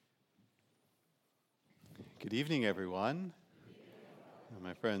Good evening, everyone.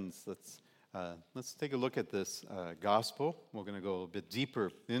 My friends, let's take a look at this gospel. We're going to go a bit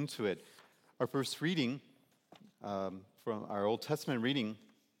deeper into it. Our first reading from our Old Testament reading,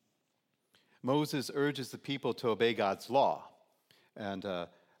 Moses urges the people to obey God's law. And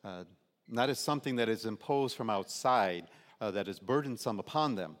that is something that is imposed from outside, that is burdensome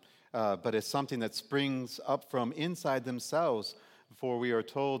upon them, but it's something that springs up from inside themselves, for we are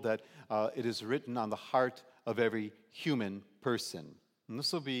told that it is written on the heart of every human person. And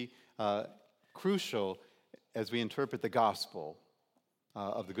this will be crucial as we interpret the gospel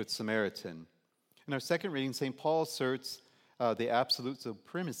of the Good Samaritan. In our second reading, St. Paul asserts the absolute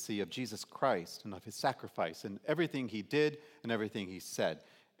supremacy of Jesus Christ and of his sacrifice in everything he did and everything he said,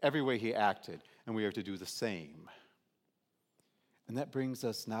 every way he acted, and we are to do the same. And that brings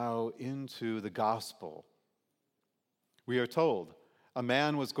us now into the gospel. We are told a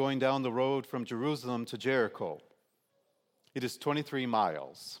man was going down the road from Jerusalem to Jericho. It is 23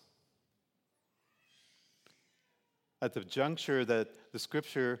 miles. At the juncture that the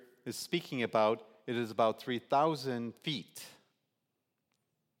scripture is speaking about, it is about 3,000 feet.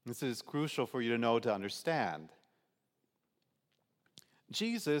 This is crucial for you to know, to understand.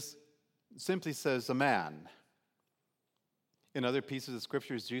 Jesus simply says a man. In other pieces of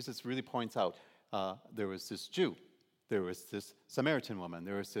scriptures, Jesus really points out there was this Jew, there was this Samaritan woman,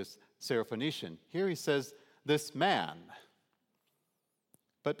 there was this Syrophoenician. Here he says this man.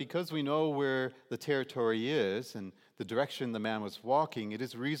 But because we know where the territory is and the direction the man was walking, it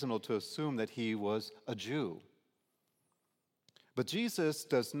is reasonable to assume that he was a Jew. But Jesus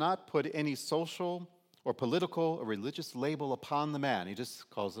does not put any social or political or religious label upon the man. He just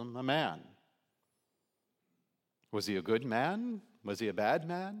calls him a man. Was he a good man? Was he a bad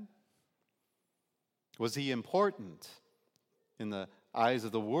man? Was he important in the eyes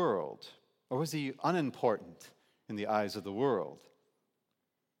of the world? Or was he unimportant in the eyes of the world?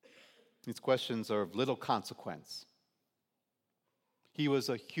 These questions are of little consequence. He was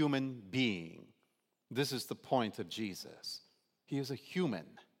a human being. This is the point of Jesus. He is a human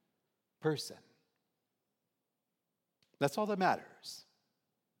person. That's all that matters.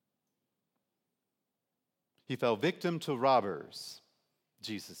 He fell victim to robbers,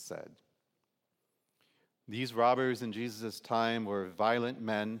 Jesus said. These robbers in Jesus' time were violent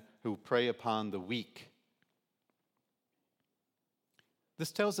men who prey upon the weak.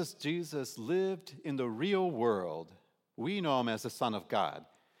 This tells us Jesus lived in the real world. We know him as the Son of God.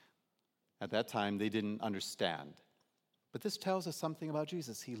 At that time, they didn't understand. But this tells us something about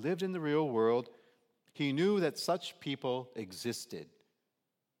Jesus. He lived in the real world. He knew that such people existed,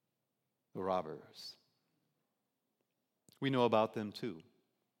 the robbers. We know about them too.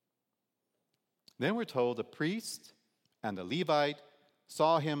 Then we're told the priest and the Levite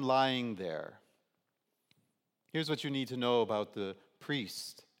saw him lying there. Here's what you need to know about the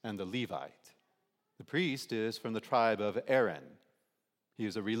priest and the Levite. The priest is from the tribe of Aaron. He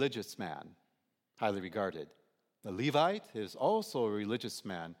is a religious man, highly regarded. The Levite is also a religious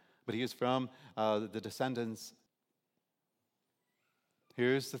man, but he is from the descendants.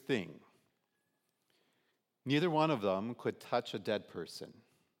 Here's the thing. Neither one of them could touch a dead person.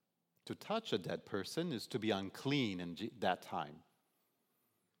 To touch a dead person is to be unclean in that time.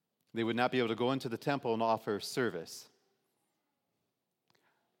 They would not be able to go into the temple and offer service.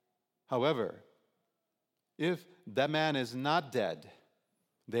 However, if that man is not dead,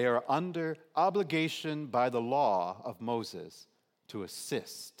 they are under obligation by the law of Moses to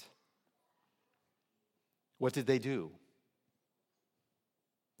assist. What did they do?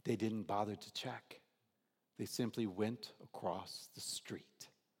 They didn't bother to check. They simply went across the street.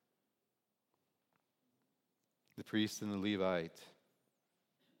 The priest and the Levite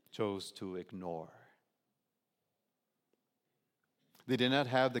chose to ignore. They did not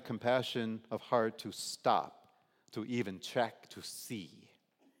have the compassion of heart to stop, to even check, to see.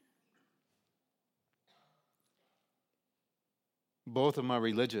 Both of them are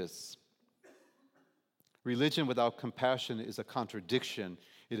religious. Religion without compassion is a contradiction.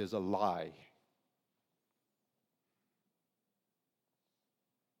 It is a lie.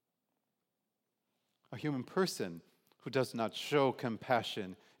 A human person who does not show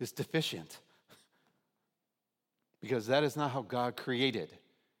compassion is deficient. Because that is not how God created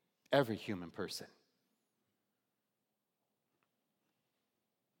every human person.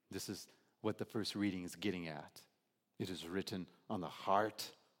 This is what the first reading is getting at. It is written on the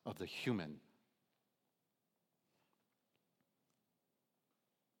heart of the human.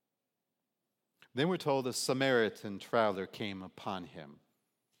 Then we're told a Samaritan traveler came upon him.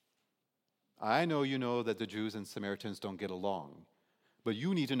 I know you know that the Jews and Samaritans don't get along, but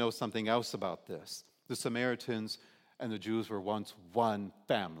you need to know something else about this. The Samaritans and the Jews were once one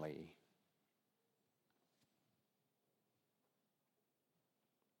family.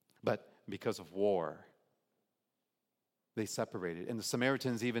 But because of war, they separated. And the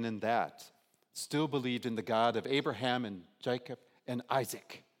Samaritans, even in that, still believed in the God of Abraham and Jacob and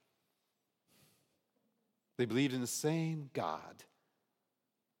Isaac. They believed in the same God.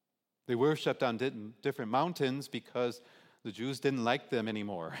 They worshipped on different mountains because the Jews didn't like them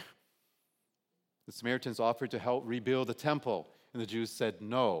anymore. The Samaritans offered to help rebuild the temple, and the Jews said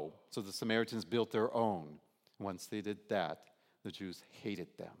no. So the Samaritans built their own. Once they did that, the Jews hated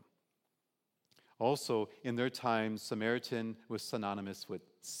them. Also, in their time, Samaritan was synonymous with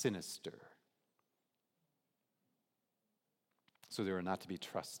sinister. So they were not to be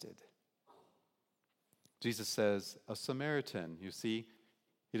trusted. Jesus says, a Samaritan, you see,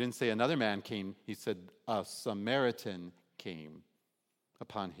 he didn't say another man came. He said a Samaritan came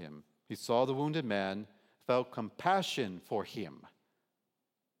upon him. He saw the wounded man, felt compassion for him,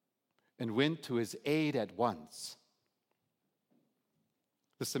 and went to his aid at once.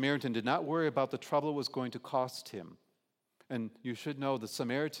 The Samaritan did not worry about the trouble it was going to cost him. And you should know the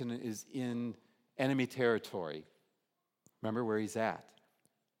Samaritan is in enemy territory. Remember where he's at.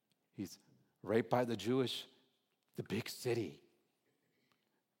 He's right by the big city.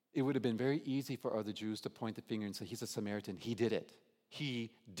 It would have been very easy for other Jews to point the finger and say, he's a Samaritan. He did it.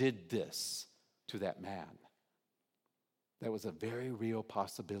 He did this to that man. That was a very real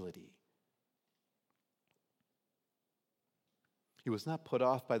possibility. He was not put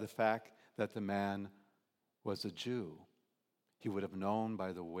off by the fact that the man was a Jew. He would have known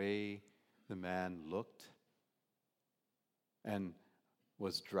by the way the man looked and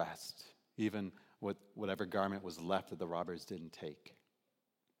was dressed, even with whatever garment was left that the robbers didn't take.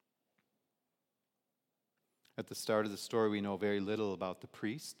 At the start of the story, we know very little about the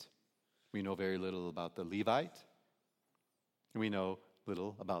priest. We know very little about the Levite. And we know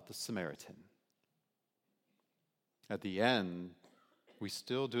little about the Samaritan. At the end, we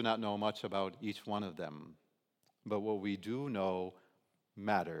still do not know much about each one of them. But what we do know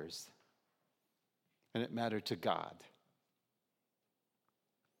matters. And it mattered to God.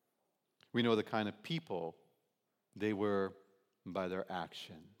 We know the kind of people they were by their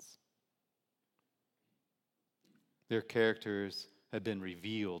actions. Their characters had been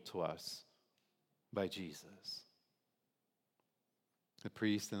revealed to us by Jesus. The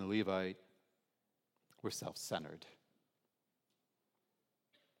priest and the Levite were self-centered.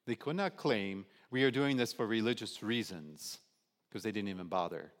 They could not claim, we are doing this for religious reasons, because they didn't even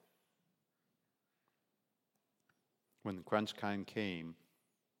bother. When the crunch time came,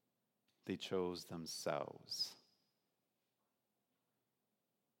 they chose themselves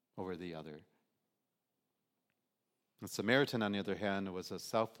over the other. The Samaritan, on the other hand, was a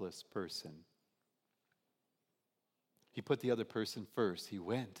selfless person. He put the other person first. He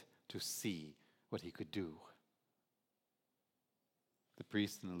went to see what he could do. The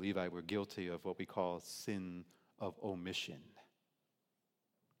priest and the Levite were guilty of what we call sin of omission.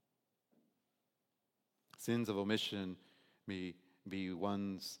 Sins of omission may be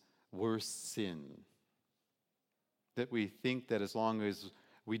one's worst sin. That we think that as long as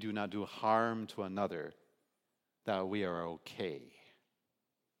we do not do harm to another, that we are okay.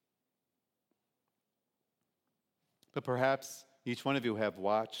 But perhaps each one of you have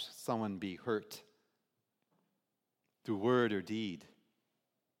watched someone be hurt through word or deed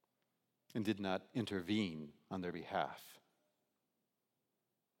and did not intervene on their behalf.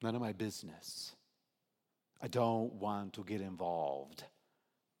 None of my business. I don't want to get involved.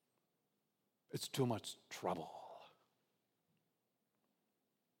 It's too much trouble.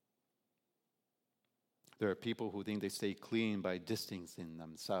 There are people who think they stay clean by distancing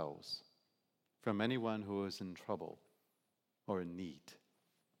themselves from anyone who is in trouble or in need.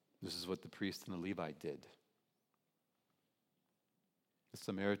 This is what the priest and the Levite did. The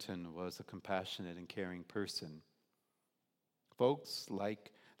Samaritan was a compassionate and caring person. Folks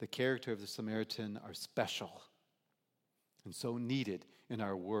like the character of the Samaritan are special and so needed in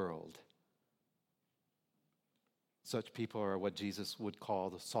our world. Such people are what Jesus would call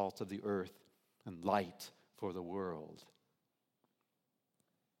the salt of the earth and light for the world.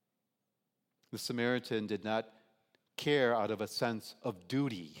 The Samaritan did not care out of a sense of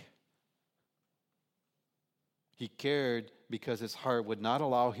duty. He cared because his heart would not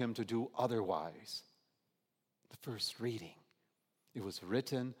allow him to do otherwise. The first reading, it was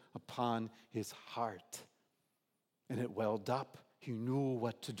written upon his heart, and it welled up. He knew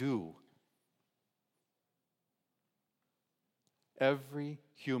what to do. Every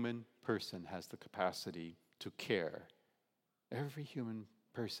human person has the capacity to care. Every human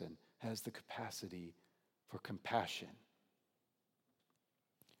person has the capacity for compassion.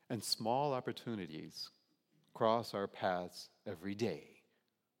 And small opportunities cross our paths every day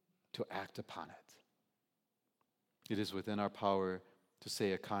to act upon it. It is within our power to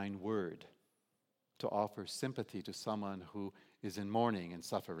say a kind word, to offer sympathy to someone who is in mourning and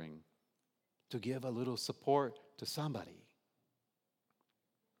suffering, to give a little support to somebody.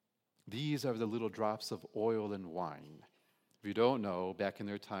 These are the little drops of oil in wine. If you don't know, back in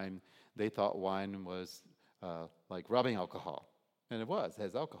their time, they thought wine was like rubbing alcohol. And it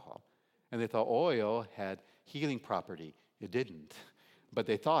has alcohol. And they thought oil had healing property. It didn't. But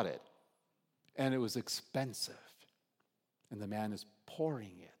they thought it. And it was expensive. And the man is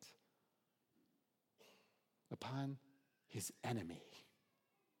pouring it upon his enemy.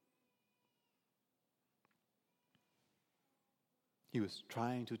 He was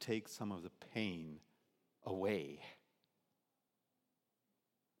trying to take some of the pain away.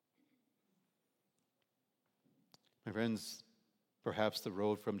 My friends, perhaps the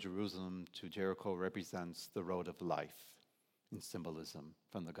road from Jerusalem to Jericho represents the road of life in symbolism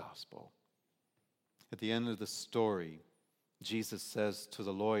from the gospel. At the end of the story, Jesus says to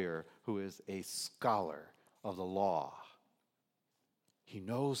the lawyer, who is a scholar of the law, he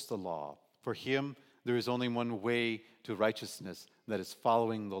knows the law. For him, there is only one way to righteousness, that is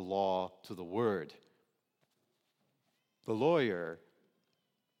following the law to the word. The lawyer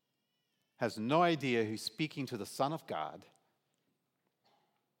has no idea he's speaking to the Son of God,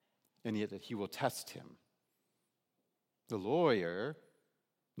 and yet that he will test him. The lawyer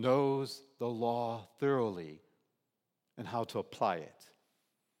knows the law thoroughly and how to apply it.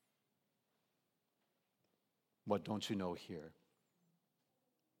 What don't you know here?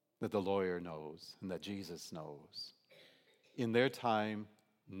 That the lawyer knows and that Jesus knows. In their time,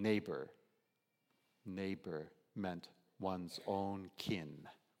 neighbor meant one's own kin.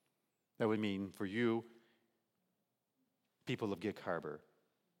 That would mean for you, people of Gig Harbor.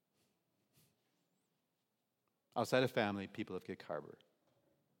 Outside of family, people of Gig Harbor.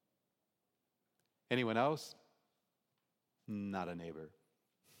 Anyone else? Not a neighbor.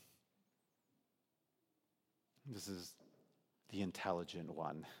 This is the intelligent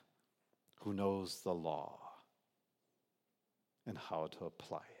one who knows the law and how to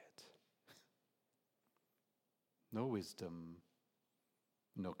apply it. No wisdom,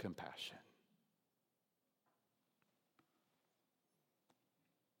 no compassion.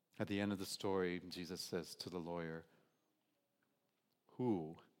 At the end of the story, Jesus says to the lawyer,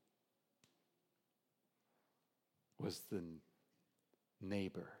 who was the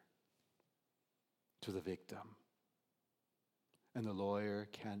neighbor to the victim? And the lawyer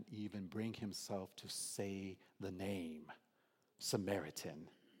can't even bring himself to say the name, Samaritan.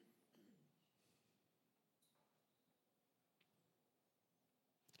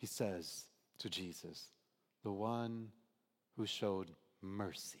 He says to Jesus, the one who showed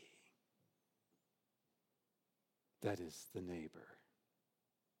mercy. That is the neighbor.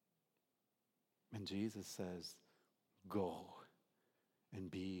 And Jesus says, go and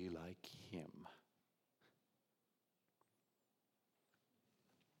be like him.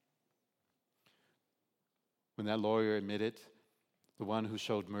 When that lawyer admitted, the one who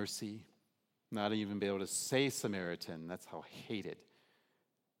showed mercy, not even be able to say Samaritan, that's how hated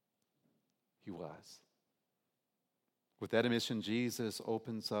he was. With that admission, Jesus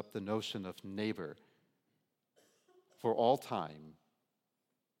opens up the notion of neighbor for all time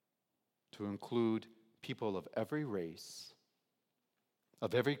to include people of every race,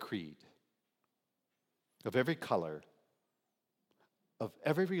 of every creed, of every color, of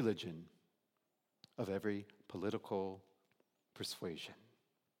every religion, of every political persuasion.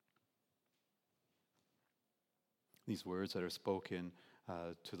 These words that are spoken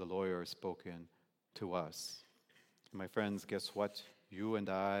to the lawyer are spoken to us. And my friends, guess what? You and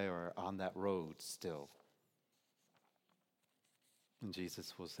I are on that road still. And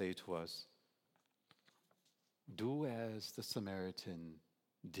Jesus will say to us, do as the Samaritan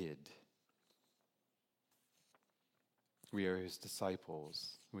did. We are his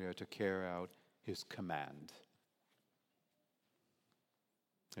disciples. We are to carry out his command.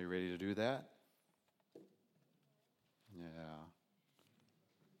 Are you ready to do that? Yeah.